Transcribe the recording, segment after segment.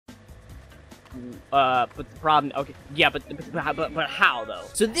But the problem, okay, yeah, but how, though?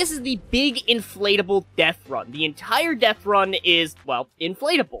 So this is the big inflatable death run. The entire death run is, well,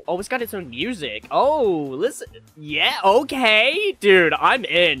 inflatable. Oh, it's got its own music. Oh, listen, yeah, okay. Dude, I'm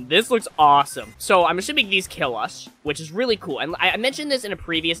in. This looks awesome. So I'm assuming these kill us, which is really cool. And I mentioned this in a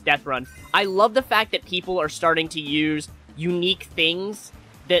previous death run. I love the fact that people are starting to use unique things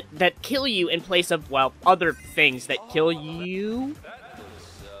that kill you in place of, well, other things that kill you.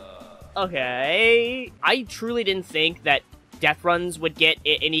 Okay, I truly didn't think that death runs would get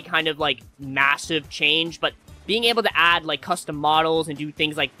any kind of, like, massive change, but being able to add, like, custom models and do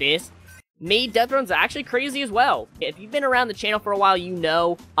things like this made death runs actually crazy as well. If you've been around the channel for a while, you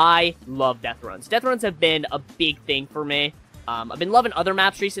know I love death runs. Death runs have been a big thing for me. I've been loving other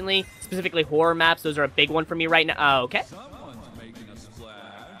maps recently, specifically horror maps. Those are a big one for me right now. Okay.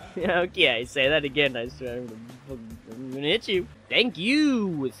 Okay, say that again. I swear I'm gonna hit you. Thank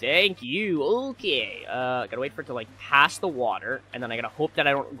you. Thank you. Okay. Gotta wait for it to, like, pass the water, and then I gotta hope that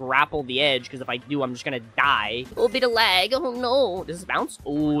I don't grapple the edge, because if I do, I'm just gonna die. A little bit of lag. Oh, no. Does this bounce?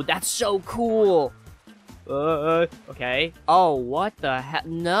 Oh, that's so cool. Okay. Oh, what the heck?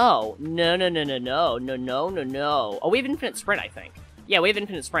 No. No. Oh, we have infinite sprint, I think. Yeah, we have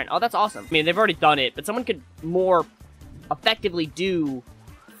infinite sprint. Oh, that's awesome. I mean, they've already done it, but someone could more effectively do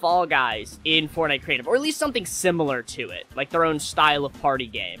Fall Guys in Fortnite Creative, or at least something similar to it, like their own style of party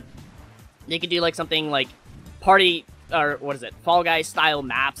game. They could do, like, something like party, or what is it, Fall Guys style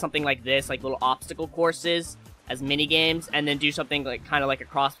map, something like this, like little obstacle courses as mini games, and then do something like kind of like a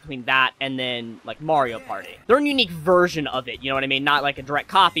cross between that and then like Mario Party. Their own unique version of it, you know what I mean? Not like a direct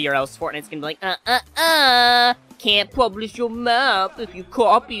copy, or else Fortnite's gonna be like, can't publish your map if you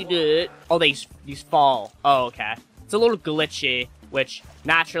copied it. Oh, these fall. Oh, okay. It's a little glitchy, which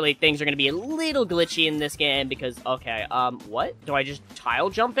naturally things are going to be a little glitchy in this game because, okay, what? Do I just tile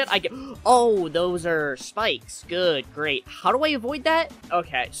jump it? Oh, those are spikes. Good, great. How do I avoid that?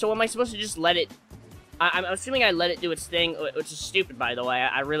 Okay, so am I supposed to just let it, I'm assuming I let it do its thing, which is stupid, by the way.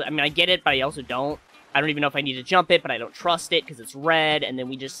 I mean, I get it, but I also don't. I don't even know if I need to jump it, but I don't trust it because it's red, and then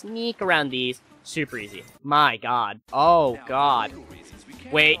we just sneak around these. Super easy. My God. Oh, God.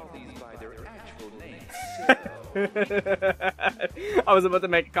 Wait. I was about to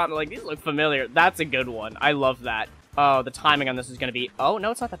make a comment like, these look familiar. That's a good one. I love that. Oh, the timing on this is going to be... Oh,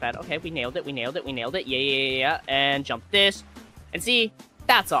 no, it's not that bad. Okay, we nailed it. Yeah. And jump this. And see,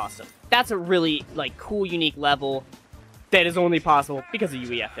 that's awesome. That's a really, like, cool, unique level that is only possible because of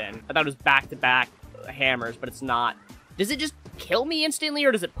UEFN. I thought it was back-to-back hammers, but it's not. Does it just kill me instantly,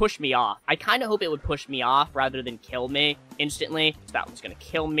 or does it push me off? I kind of hope it would push me off rather than kill me instantly. That one's gonna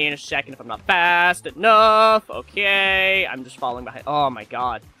kill me in a second if I'm not fast enough. Okay, I'm just falling behind. Oh my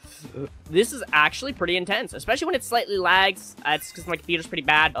God. This is actually pretty intense, especially when it slightly lags. It's because my computer's pretty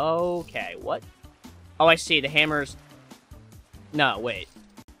bad. Okay, what? Oh, I see, the hammers. No, wait.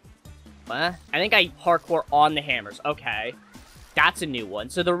 What? I think I parkour on the hammers. Okay. That's a new one.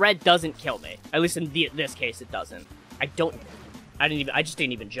 So the red doesn't kill me. At least in this case, it doesn't. I just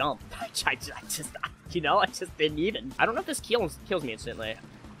didn't even jump. I just didn't even. I don't know if this kills me instantly.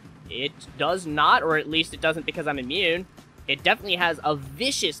 It does not, or at least it doesn't because I'm immune. It definitely has a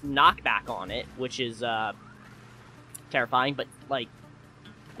vicious knockback on it, which is, terrifying, but, like,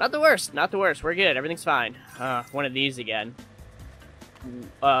 not the worst. We're good. Everything's fine. One of these again.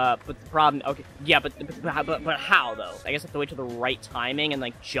 But the problem, okay, yeah, but how, though? I guess I have to wait till the right timing and,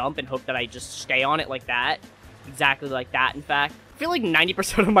 like, jump and hope that I just stay on it like that. Exactly like that, in fact. I feel like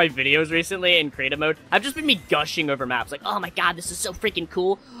 90% of my videos recently in creative mode have just been me gushing over maps. Like, oh my God, this is so freaking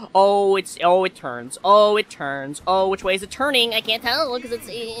cool. Oh, it turns. Oh, which way is it turning? I can't tell because it's,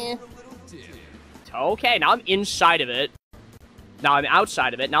 Okay, now I'm inside of it. Now I'm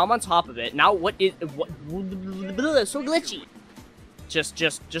outside of it. Now I'm on top of it. Now what? So glitchy. Just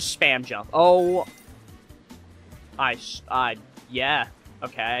spam jump. Oh. Yeah.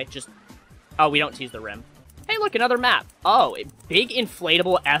 Okay, oh, we don't tease the rim. Hey, look, another map. Oh, a big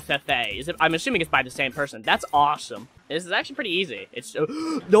inflatable FFA. I'm assuming it's by the same person. That's awesome. This is actually pretty easy. It's...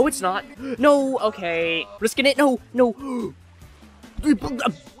 no, it's not. No, okay. Risking it. No.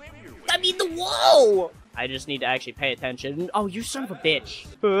 I mean, the wall! I just need to actually pay attention. Oh, you son of a bitch.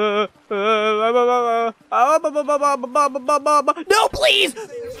 No, please!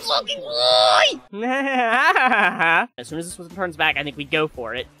 Fucking lie! As soon as this one turns back, I think we go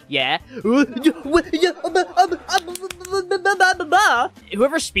for it. Yeah. Whoever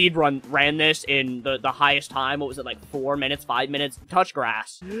ran this in the highest time, what was it, like 4 minutes, 5 minutes? Touch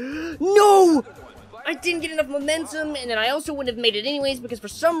grass. No! I didn't get enough momentum, and then I also wouldn't have made it anyways because for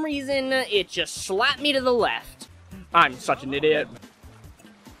some reason, it just slapped me to the left. I'm such an idiot.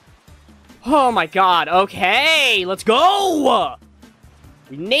 Oh my god, okay, let's go!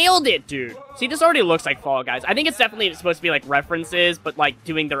 We nailed it, dude. See, this already looks like Fall Guys. I think it's definitely supposed to be, like, references, but, like,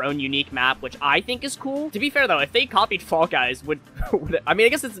 doing their own unique map, which I think is cool. To be fair, though, if they copied Fall Guys, I mean, I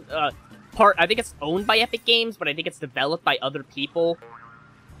guess it's, I think it's owned by Epic Games, but I think it's developed by other people.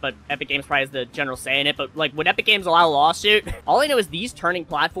 But Epic Games probably has the general say in it, but, like, would Epic Games allow a lawsuit? All I know is these turning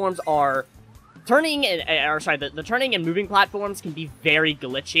platforms are... the turning and moving platforms can be very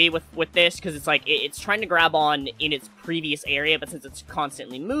glitchy with this, because it's like, it's trying to grab on in its previous area, but since it's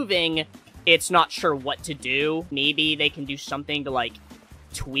constantly moving, it's not sure what to do. Maybe they can do something to, like,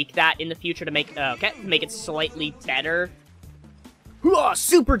 tweak that in the future to make, make it slightly better.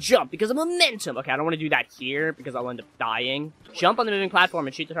 Super jump, because of momentum! Okay, I don't want to do that here, because I'll end up dying. Jump on the moving platform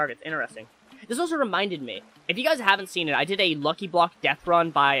and shoot the targets. Interesting. This also reminded me, if you guys haven't seen it, I did a Lucky Block death run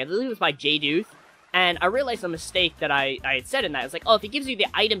by, I believe it was by J-Duth, and I realized a mistake that I had said in that. It's like, oh, if it gives you the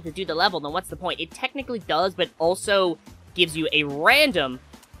item to do the level, then what's the point? It technically does, but also gives you a random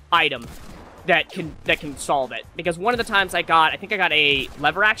item that can solve it. Because one of the times I think I got a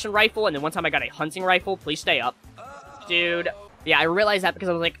lever action rifle, and then one time I got a hunting rifle. Please stay up. Dude. Yeah, I realized that because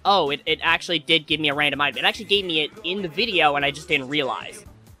I was like, oh, it actually did give me a random item. It actually gave me it in the video, and I just didn't realize.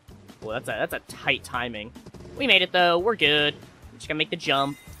 Well, that's a tight timing. We made it, though. We're good. Just gonna make the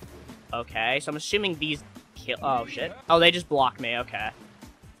jump. Okay, so I'm assuming these kill... Oh, shit. Oh, they just block me. Okay.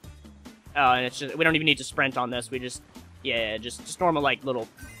 Oh, and it's just... We don't even need to sprint on this. We just... Yeah, just normal, like, little...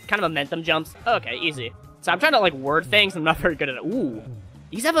 kind of momentum jumps. Okay, easy. So I'm trying to, like, word things. I'm not very good at it. Ooh.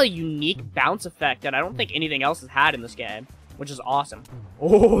 These have a unique bounce effect that I don't think anything else has had in this game, which is awesome.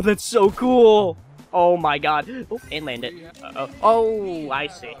 Oh, that's so cool. Oh, my God. Oh, and land it. Uh-oh. Oh, I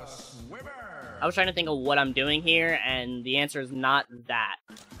see. I was trying to think of what I'm doing here, and the answer is not that.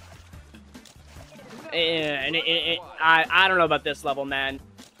 And I don't know about this level, man.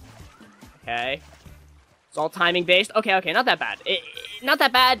 Okay. It's all timing based. Okay, not that bad. Not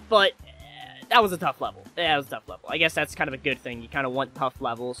that bad, but that was a tough level. Yeah, it was a tough level. I guess that's kind of a good thing. You kind of want tough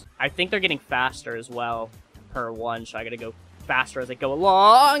levels. I think they're getting faster as well per one, so I gotta go faster as I go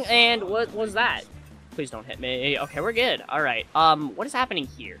along. And what was that? Please don't hit me. Okay, we're good. All right. What is happening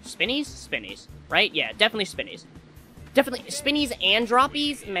here? Spinnies? Spinnies. Right? Yeah, definitely spinnies. Definitely spinnies and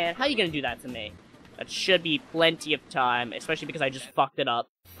droppies? Man, how are you gonna do that to me? That should be plenty of time, especially because I just fucked it up.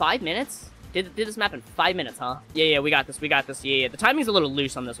 5 minutes? Did this map in 5 minutes, huh? Yeah, we got this. Yeah. The timing's a little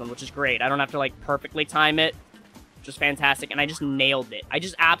loose on this one, which is great. I don't have to, like, perfectly time it. Which is fantastic, and I just nailed it. I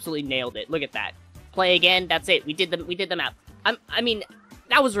just absolutely nailed it. Look at that. Play again. That's it. We did the map. I mean,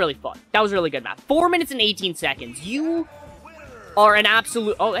 that was really fun. That was a really good map. 4 minutes and 18 seconds. You are an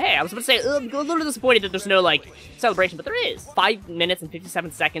absolute... Oh, hey, I was about to say, I'm a little disappointed that there's no, like, celebration, but there is. 5 minutes and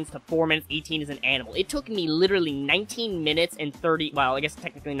 57 seconds to 4 minutes 18 is an animal. It took me literally 19 minutes and 30... Well, I guess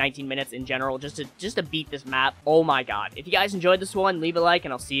technically 19 minutes in general just to beat this map. Oh my god. If you guys enjoyed this one, leave a like,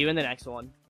 and I'll see you in the next one.